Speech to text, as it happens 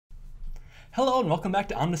Hello and welcome back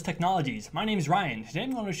to Omnis Technologies. My name is Ryan. Today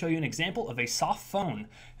I'm going to show you an example of a soft phone.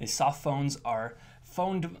 These soft phones are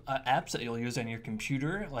phone apps that you'll use on your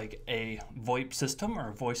computer, like a VoIP system or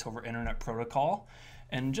a voice over internet protocol.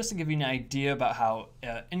 And just to give you an idea about how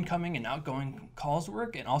incoming and outgoing calls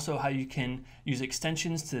work, and also how you can use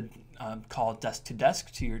extensions to call desk to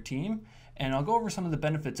desk to your team. And I'll go over some of the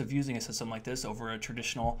benefits of using a system like this over a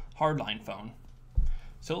traditional hardline phone.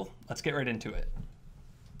 So let's get right into it.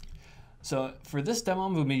 So for this demo,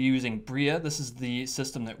 I'm going to be using Bria. This is the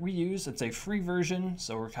system that we use. It's a free version,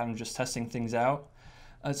 so we're kind of just testing things out.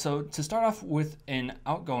 So to start off with an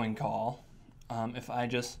outgoing call, if I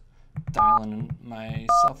just dial in my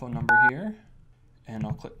cell phone number here, and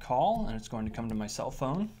I'll click call, and it's going to come to my cell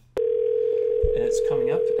phone. And it's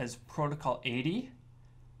coming up as protocol 80,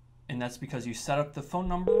 and that's because you set up the phone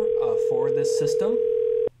number for this system.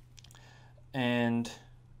 And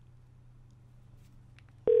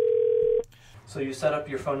so you set up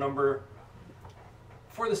your phone number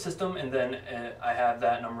for the system, and then I have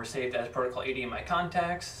that number saved as protocol 80 in my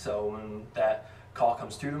contacts. So when that call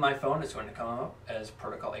comes through to my phone, it's going to come up as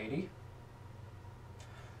protocol 80.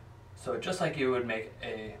 So just like you would make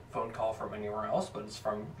a phone call from anywhere else, but it's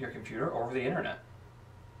from your computer over the internet.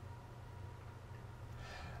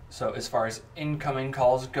 So as far as incoming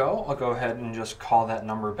calls go, I'll go ahead and just call that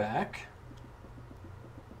number back.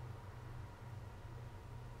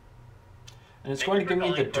 And it's going to give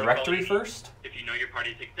me the directory first. If you know your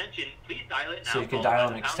party's extension, please dial it now. So you can dial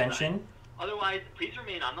an extension. Otherwise, please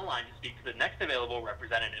remain on the line to speak to the next available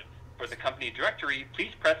representative. For the company directory,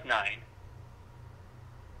 please press 9.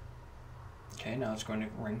 Okay, now it's going to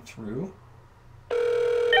ring through.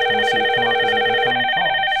 And we'll see it come up as an incoming call.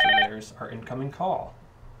 So there's our incoming call.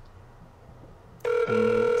 And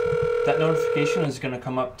that notification is going to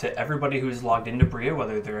come up to everybody who's logged into Bria,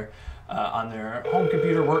 whether they're on their home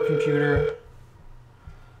computer, work computer.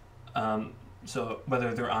 So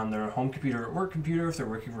whether they're on their home computer or work computer, if they're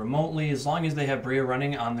working remotely, as long as they have Bria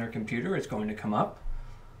running on their computer, it's going to come up.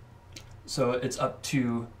 So it's up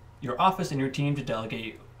to your office and your team to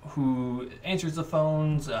delegate who answers the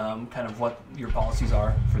phones, kind of what your policies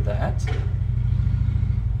are for that.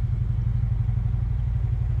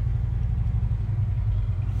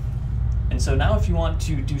 And so now if you want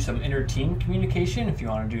to do some inter-team communication, if you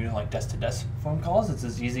want to do like desk-to-desk phone calls, it's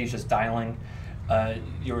as easy as just dialing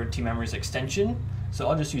your team member's extension. So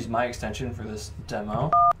I'll just use my extension for this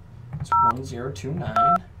demo. It's 1029.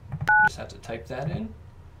 You just have to type that in. And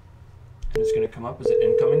it's going to come up as an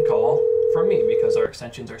incoming call from me because our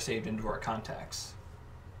extensions are saved into our contacts.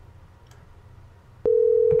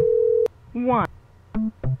 1.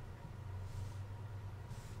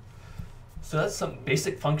 So that's some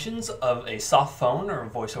basic functions of a soft phone or a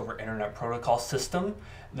voice over internet protocol system.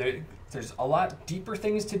 There's a lot deeper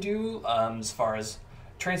things to do as far as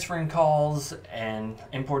transferring calls and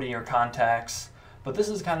importing your contacts. But this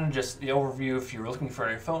is kind of just the overview if you're looking for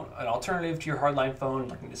an alternative to your hardline phone,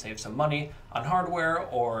 looking to save some money on hardware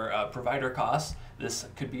or provider costs. This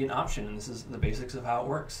could be an option, and this is the basics of how it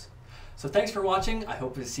works. So thanks for watching. I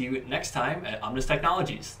hope to see you next time at Omnis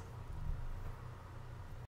Technologies.